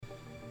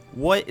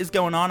What is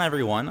going on,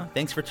 everyone?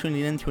 Thanks for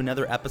tuning in to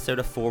another episode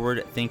of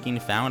Forward Thinking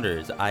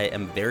Founders. I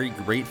am very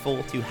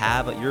grateful to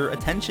have your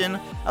attention,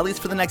 at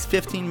least for the next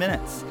 15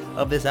 minutes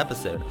of this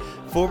episode.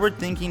 Forward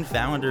Thinking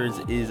Founders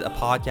is a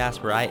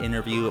podcast where I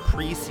interview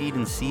pre-seed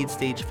and seed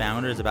stage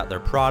founders about their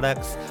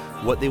products,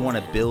 what they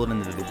want to build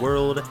into the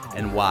world,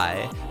 and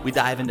why. We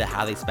dive into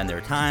how they spend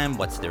their time,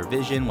 what's their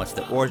vision, what's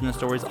the origin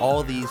stories,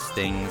 all these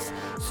things,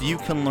 so you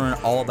can learn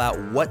all about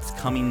what's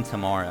coming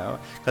tomorrow.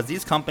 Because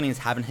these companies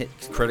haven't hit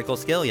critical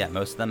scale yet.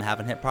 Most of them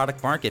haven't hit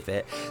product market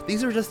fit.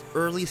 These are just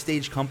early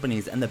stage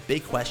companies, and the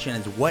big question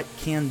is, what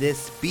can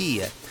this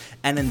be?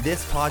 And in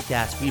this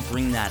podcast, we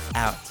bring that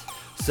out.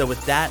 So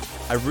with that,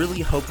 I really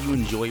hope you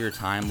enjoy your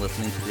time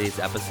listening to today's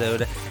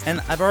episode.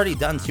 And I've already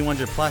done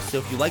 200 plus, so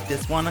if you like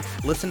this one,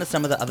 listen to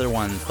some of the other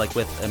ones, like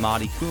with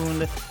Imadi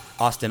Kund,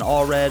 Austin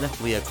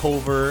Allred, Leah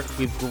Culver.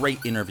 We have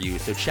great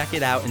interviews, so check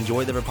it out,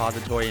 enjoy the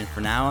repository, and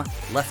for now,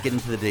 let's get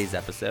into today's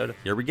episode.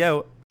 Here we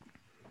go.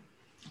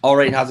 All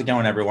right, how's it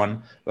going,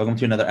 everyone? Welcome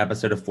to another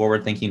episode of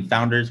Forward Thinking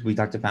Founders. We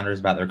talk to founders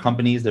about their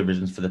companies, their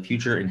visions for the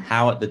future, and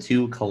how the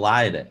two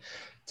collide.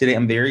 Today,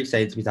 I'm very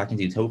excited to be talking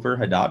to Topher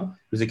Haddad,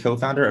 who's a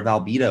co-founder of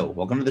Albedo.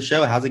 Welcome to the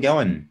show. How's it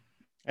going?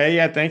 Hey,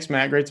 yeah, thanks,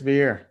 Matt. Great to be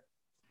here.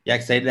 Yeah,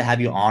 excited to have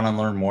you on and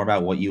learn more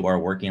about what you are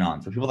working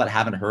on. For people that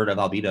haven't heard of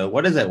Albedo,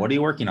 what is it? What are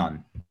you working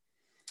on?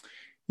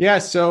 Yeah,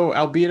 so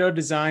Albedo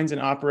designs and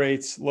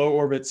operates low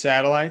orbit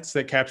satellites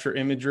that capture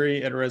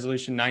imagery at a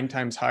resolution 9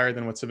 times higher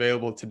than what's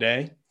available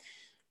today.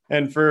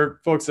 And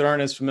for folks that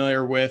aren't as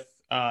familiar with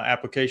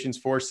applications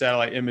for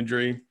satellite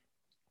imagery,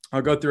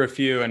 I'll go through a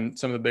few and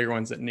some of the bigger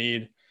ones that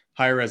need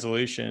higher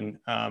resolution.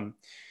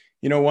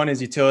 One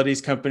is utilities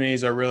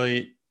companies are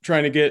really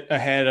trying to get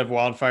ahead of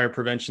wildfire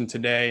prevention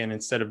today. And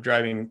instead of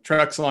driving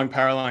trucks along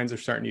power lines, they're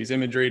starting to use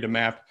imagery to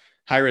map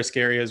high-risk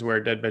areas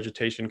where dead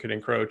vegetation could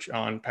encroach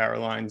on power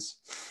lines.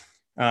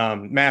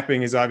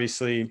 Mapping is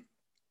obviously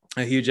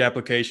a huge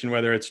application,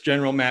 whether it's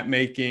general map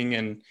making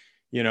and,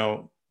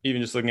 even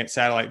just looking at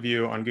satellite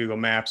view on Google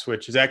Maps,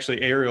 which is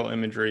actually aerial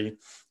imagery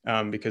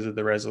because of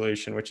the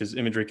resolution, which is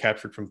imagery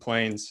captured from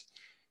planes.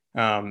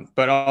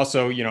 But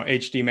also,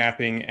 HD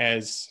mapping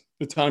as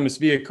autonomous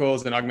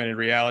vehicles and augmented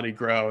reality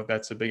grow.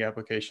 That's a big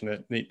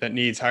application that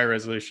needs higher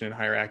resolution and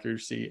higher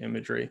accuracy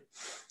imagery.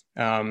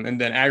 And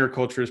then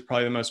agriculture is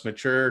probably the most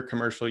mature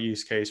commercial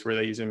use case where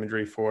they use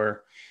imagery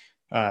for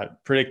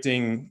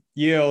predicting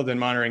yield and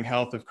monitoring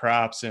health of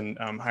crops, and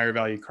higher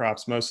value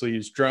crops mostly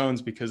use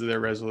drones because of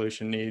their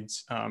resolution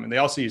needs. And they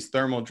also use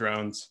thermal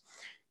drones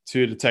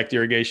to detect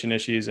irrigation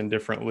issues and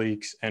different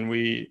leaks. And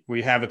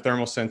we have a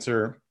thermal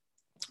sensor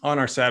on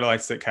our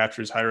satellites that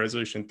captures high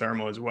resolution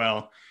thermal as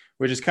well,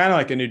 which is kind of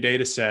like a new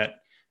data set.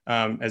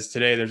 As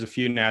today, there's a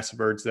few NASA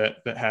birds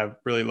that have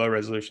really low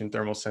resolution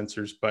thermal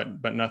sensors,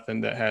 but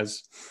nothing that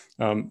has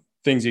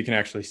things you can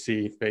actually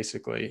see,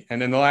 basically.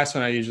 And then the last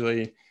one I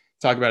usually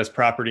talk about is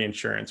property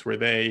insurance, where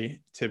they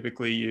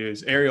typically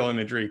use aerial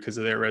imagery because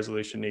of their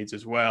resolution needs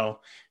as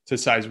well to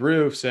size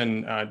roofs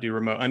and do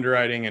remote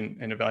underwriting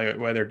and evaluate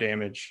weather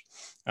damage.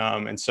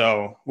 And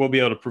so we'll be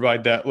able to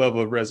provide that level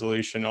of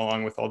resolution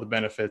along with all the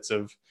benefits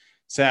of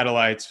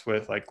satellites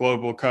with like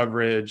global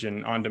coverage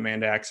and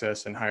on-demand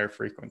access and higher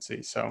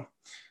frequency. So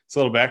it's a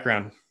little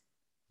background.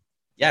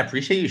 Yeah, I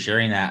appreciate you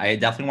sharing that. I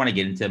definitely want to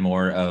get into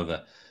more of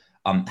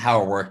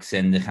how it works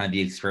and the kind of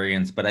the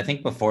experience. But I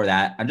think before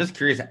that, I'm just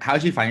curious, how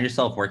did you find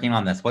yourself working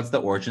on this? What's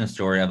the origin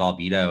story of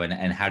Albedo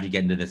and how did you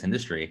get into this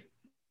industry?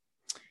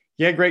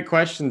 Yeah, great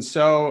question.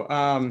 So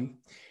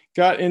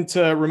got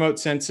into remote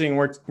sensing,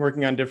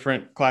 working on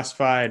different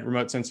classified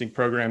remote sensing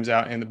programs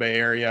out in the Bay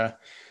Area,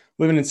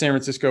 living in San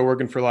Francisco,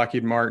 working for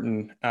Lockheed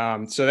Martin.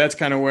 So that's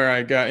kind of where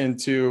I got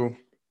into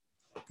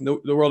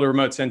the world of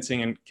remote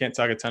sensing, and can't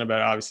talk a ton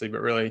about it, obviously,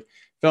 but really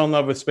fell in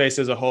love with space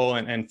as a whole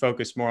and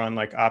focused more on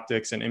like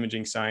optics and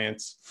imaging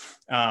science.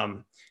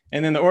 And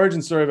then the origin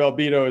story of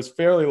Albedo is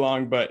fairly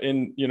long, but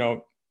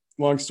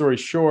long story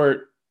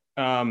short,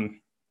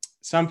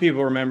 some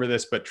people remember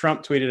this, but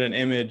Trump tweeted an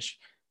image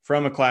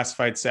from a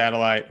classified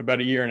satellite about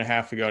a year and a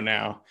half ago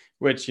now,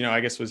 which, I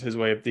guess was his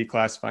way of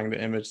declassifying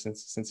the image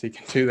since he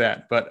can do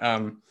that.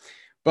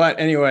 But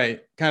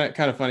anyway, kind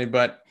of funny,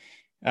 but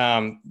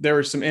there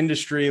were some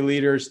industry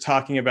leaders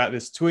talking about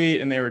this tweet,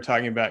 and they were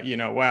talking about,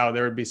 wow,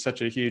 there would be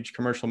such a huge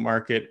commercial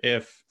market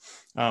if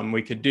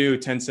we could do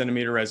 10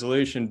 centimeter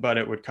resolution, but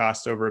it would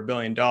cost over $1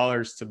 billion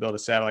to build a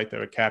satellite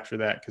that would capture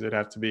that, because it'd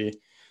have to be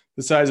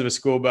the size of a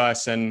school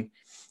bus. And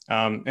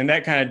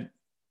that kind of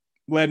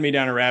led me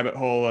down a rabbit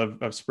hole of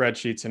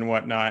spreadsheets and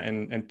whatnot,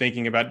 and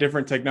thinking about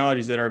different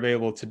technologies that are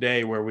available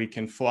today where we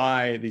can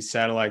fly these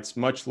satellites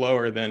much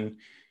lower than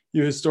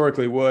you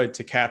historically would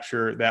to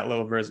capture that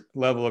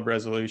level of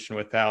resolution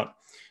without,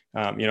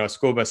 a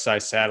school bus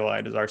size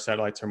satellite, as our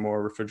satellites are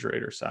more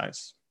refrigerator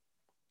size.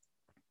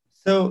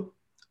 So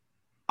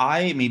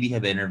I maybe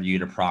have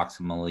interviewed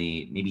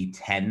approximately maybe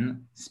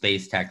 10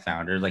 space tech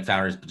founders, like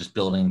founders just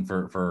building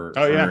for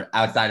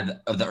outside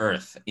of the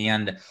Earth.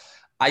 And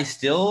I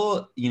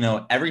still,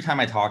 every time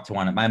I talk to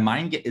one, my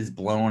mind is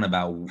blown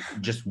about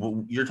just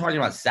you're talking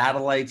about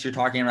satellites, you're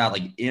talking about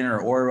like inner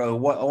orbit.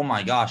 What? Oh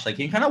my gosh! Like,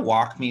 can you kind of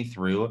walk me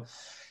through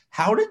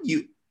how did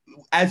you,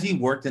 as you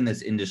worked in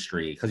this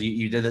industry, because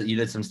you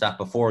did some stuff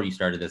before you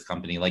started this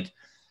company, like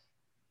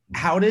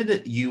how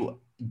did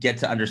you get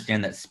to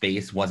understand that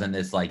space wasn't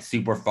this like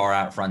super far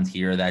out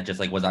frontier that just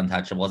like was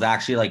untouchable? It's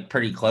actually like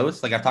pretty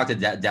close. Like I've talked to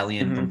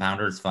Delian from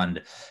Founders Fund,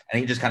 and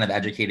he just kind of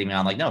educated me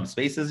on like, no,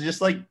 space is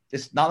just like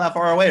it's not that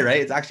far away,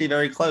 right? It's actually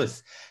very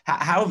close.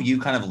 How have you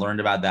kind of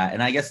learned about that?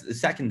 And I guess the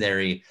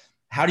secondary,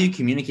 how do you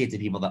communicate to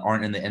people that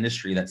aren't in the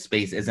industry that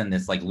space isn't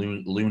this like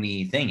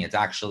loony thing? It's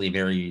actually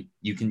very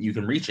you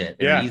can reach it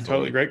very easily.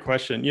 Totally, great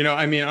question.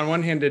 I mean, on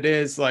one hand, it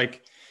is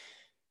like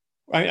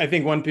I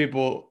think one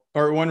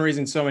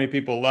reason so many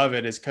people love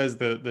it is because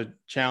the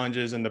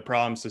challenges and the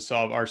problems to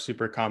solve are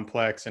super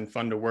complex and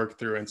fun to work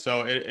through. And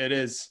so it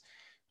is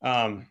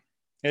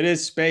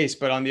space,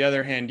 but on the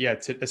other hand, yeah,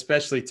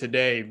 especially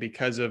today,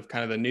 because of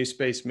kind of the new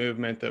space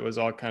movement that was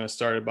all kind of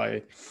started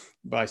by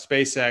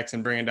SpaceX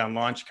and bringing down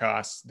launch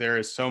costs, there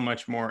is so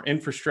much more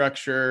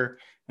infrastructure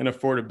and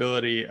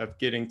affordability of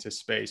getting to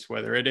space,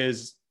 whether it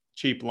is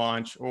cheap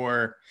launch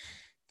or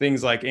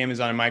things like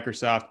Amazon and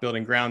Microsoft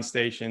building ground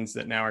stations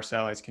that now our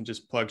satellites can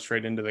just plug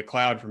straight into the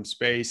cloud from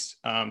space.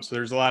 So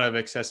there's a lot of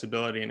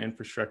accessibility and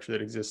infrastructure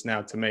that exists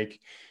now to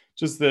make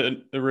just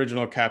the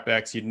original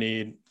CapEx you'd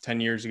need 10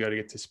 years ago to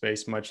get to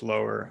space much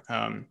lower.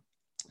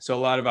 So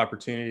a lot of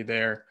opportunity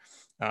there.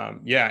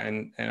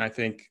 And I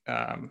think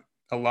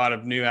a lot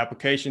of new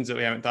applications that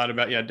we haven't thought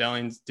about yet.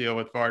 Delian's deal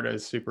with Varda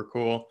is super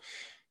cool.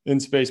 In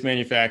space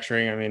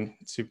manufacturing, I mean,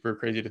 super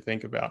crazy to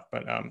think about,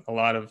 but a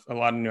lot of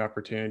new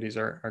opportunities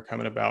are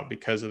coming about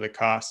because of the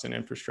cost and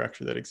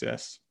infrastructure that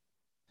exists.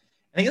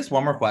 I guess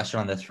one more question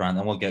on this front,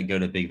 then we'll go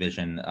to big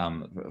vision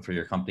for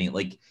your company.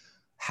 Like,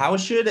 how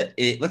should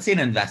it, let's say an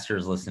investor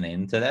is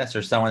listening to this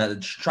or someone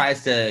that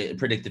tries to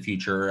predict the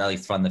future or at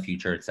least fund the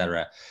future, et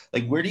cetera.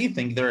 Like, where do you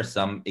think there are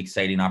some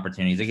exciting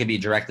opportunities? It could be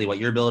directly what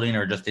you're building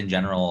or just in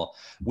general.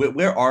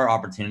 Where are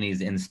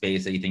opportunities in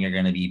space that you think are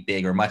going to be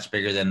big or much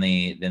bigger than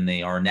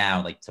they are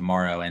now, like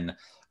tomorrow? And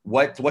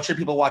what should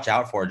people watch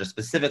out for just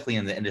specifically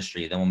in the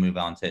industry? Then we'll move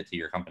on to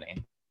your company.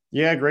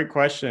 Yeah, great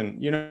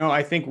question.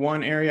 I think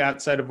one area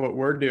outside of what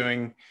we're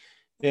doing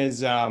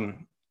is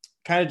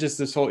kind of just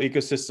this whole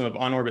ecosystem of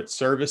on-orbit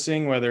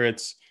servicing, whether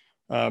it's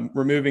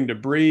removing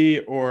debris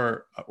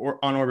or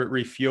on-orbit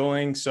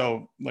refueling.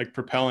 So like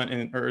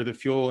propellant or the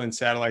fuel in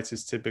satellites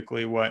is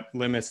typically what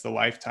limits the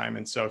lifetime.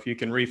 And so if you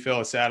can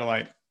refill a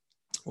satellite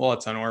while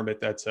it's on orbit,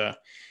 that's a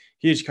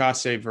huge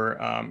cost saver.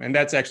 And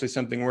that's actually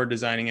something we're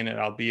designing in at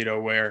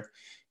Albedo, where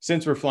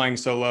since we're flying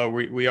so low,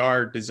 we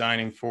are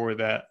designing for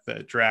the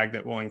drag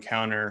that we'll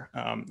encounter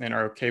and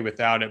are okay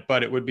without it.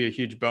 But it would be a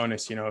huge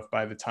bonus, if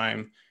by the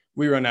time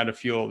we run out of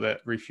fuel,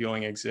 that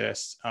refueling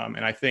exists.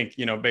 And I think,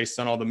 based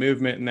on all the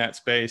movement in that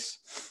space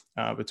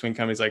between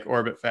companies like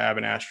OrbitFab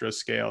and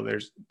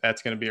Astroscale,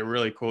 that's going to be a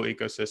really cool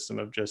ecosystem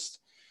of just,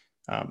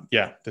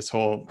 this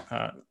whole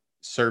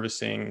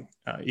servicing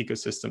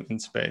ecosystem in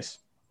space.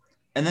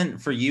 And then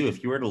for you,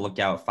 if you were to look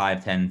out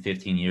 5, 10,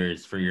 15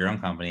 years for your own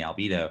company,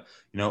 Albedo,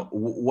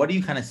 what do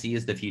you kind of see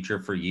as the future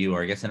for you?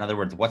 Or I guess, in other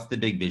words, what's the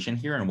big vision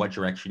here and what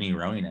direction are you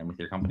rowing in with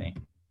your company?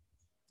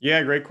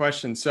 Yeah, great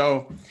question.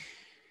 So,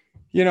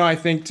 I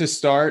think to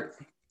start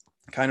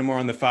kind of more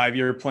on the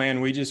 5-year plan,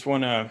 we just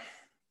want to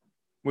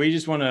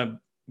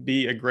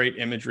be a great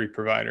imagery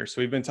provider.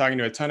 So we've been talking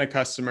to a ton of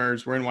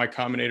customers. We're in Y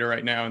Combinator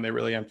right now, and they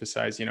really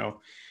emphasize,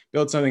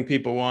 build something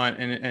people want,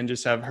 and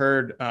just have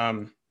heard,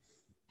 kind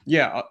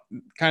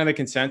of the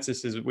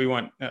consensus is we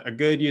want a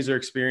good user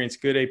experience,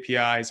 good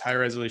APIs, high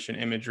resolution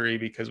imagery,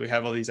 because we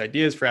have all these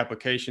ideas for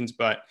applications,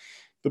 but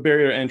the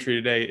barrier to entry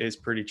today is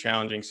pretty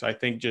challenging. So I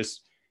think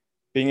just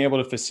being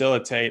able to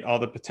facilitate all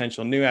the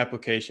potential new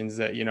applications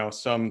that,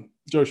 some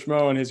Joe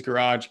Schmo in his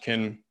garage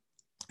can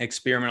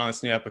experiment on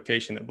this new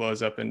application that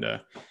blows up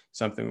into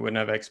something we wouldn't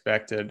have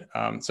expected.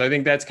 So I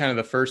think that's kind of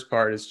the first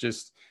part, is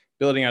just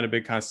building out a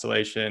big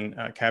constellation,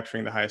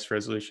 capturing the highest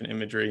resolution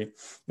imagery,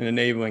 and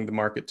enabling the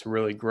market to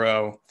really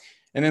grow.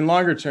 And then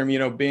longer term,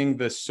 being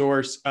the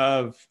source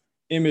of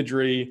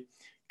imagery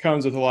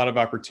comes with a lot of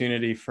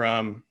opportunity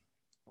from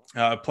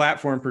a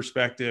platform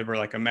perspective or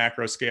like a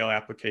macro scale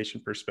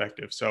application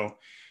perspective. So,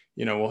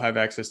 we'll have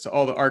access to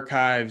all the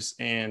archives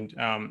and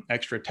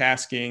extra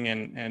tasking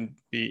and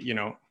be,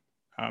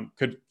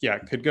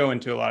 could go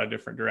into a lot of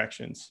different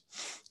directions.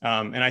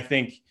 And I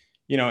think,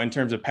 in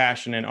terms of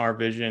passion and our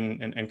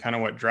vision and kind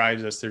of what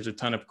drives us, there's a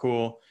ton of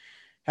cool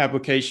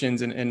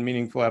applications and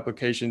meaningful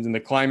applications in the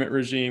climate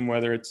regime,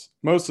 whether it's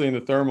mostly in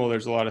the thermal.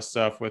 There's a lot of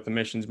stuff with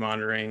emissions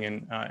monitoring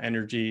and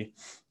energy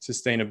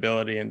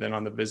sustainability, and then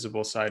on the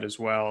visible side as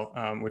well,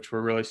 which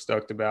we're really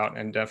stoked about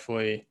and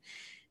definitely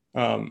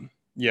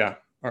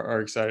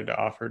are excited to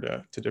offer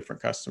to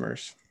different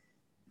customers.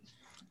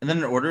 And then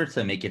in order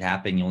to make it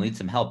happen, you'll need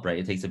some help, right?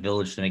 It takes a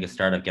village to make a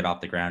startup get off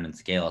the ground and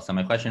scale. So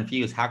my question for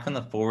you is, how can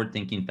the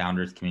forward-thinking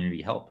founders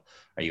community help?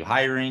 Are you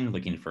hiring,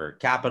 looking for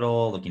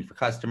capital, looking for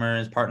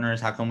customers,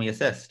 partners? How can we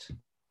assist?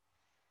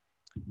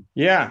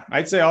 Yeah,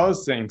 I'd say all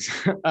those things.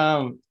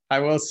 I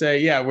will say,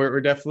 yeah,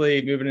 we're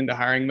definitely moving into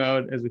hiring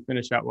mode as we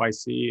finish out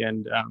YC,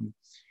 and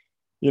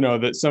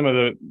that some of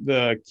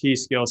the key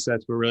skill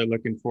sets we're really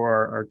looking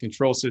for are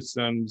control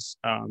systems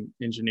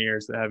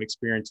engineers that have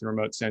experience in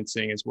remote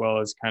sensing, as well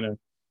as kind of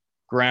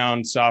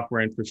ground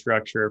software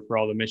infrastructure for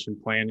all the mission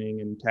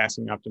planning and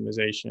tasking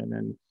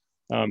optimization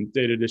and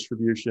data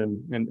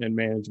distribution and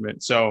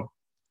management. So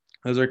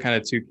those are kind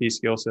of two key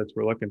skill sets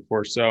we're looking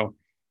for. So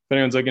if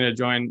anyone's looking to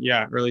join,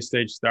 yeah, early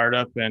stage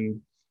startup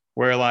and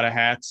wear a lot of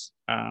hats,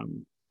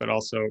 but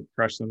also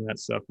crush some of that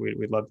stuff,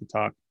 we'd love to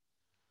talk.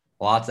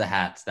 Lots of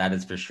hats, that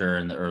is for sure,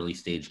 in the early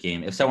stage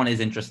game. If someone is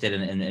interested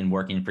in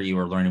working for you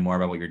or learning more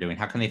about what you're doing,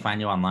 how can they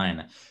find you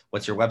online?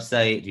 What's your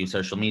website? Do you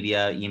social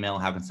media, email?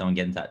 How can someone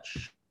get in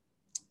touch?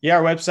 Yeah,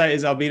 our website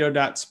is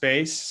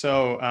albedo.space.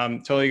 So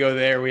totally go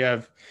there. We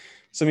have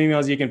some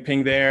emails you can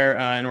ping there,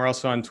 and we're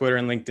also on Twitter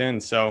and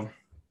LinkedIn. So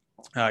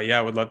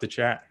yeah, would love to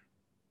chat.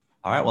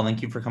 All right. Well,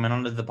 thank you for coming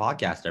on to the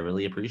podcast. I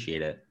really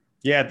appreciate it.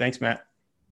 Yeah, thanks, Matt.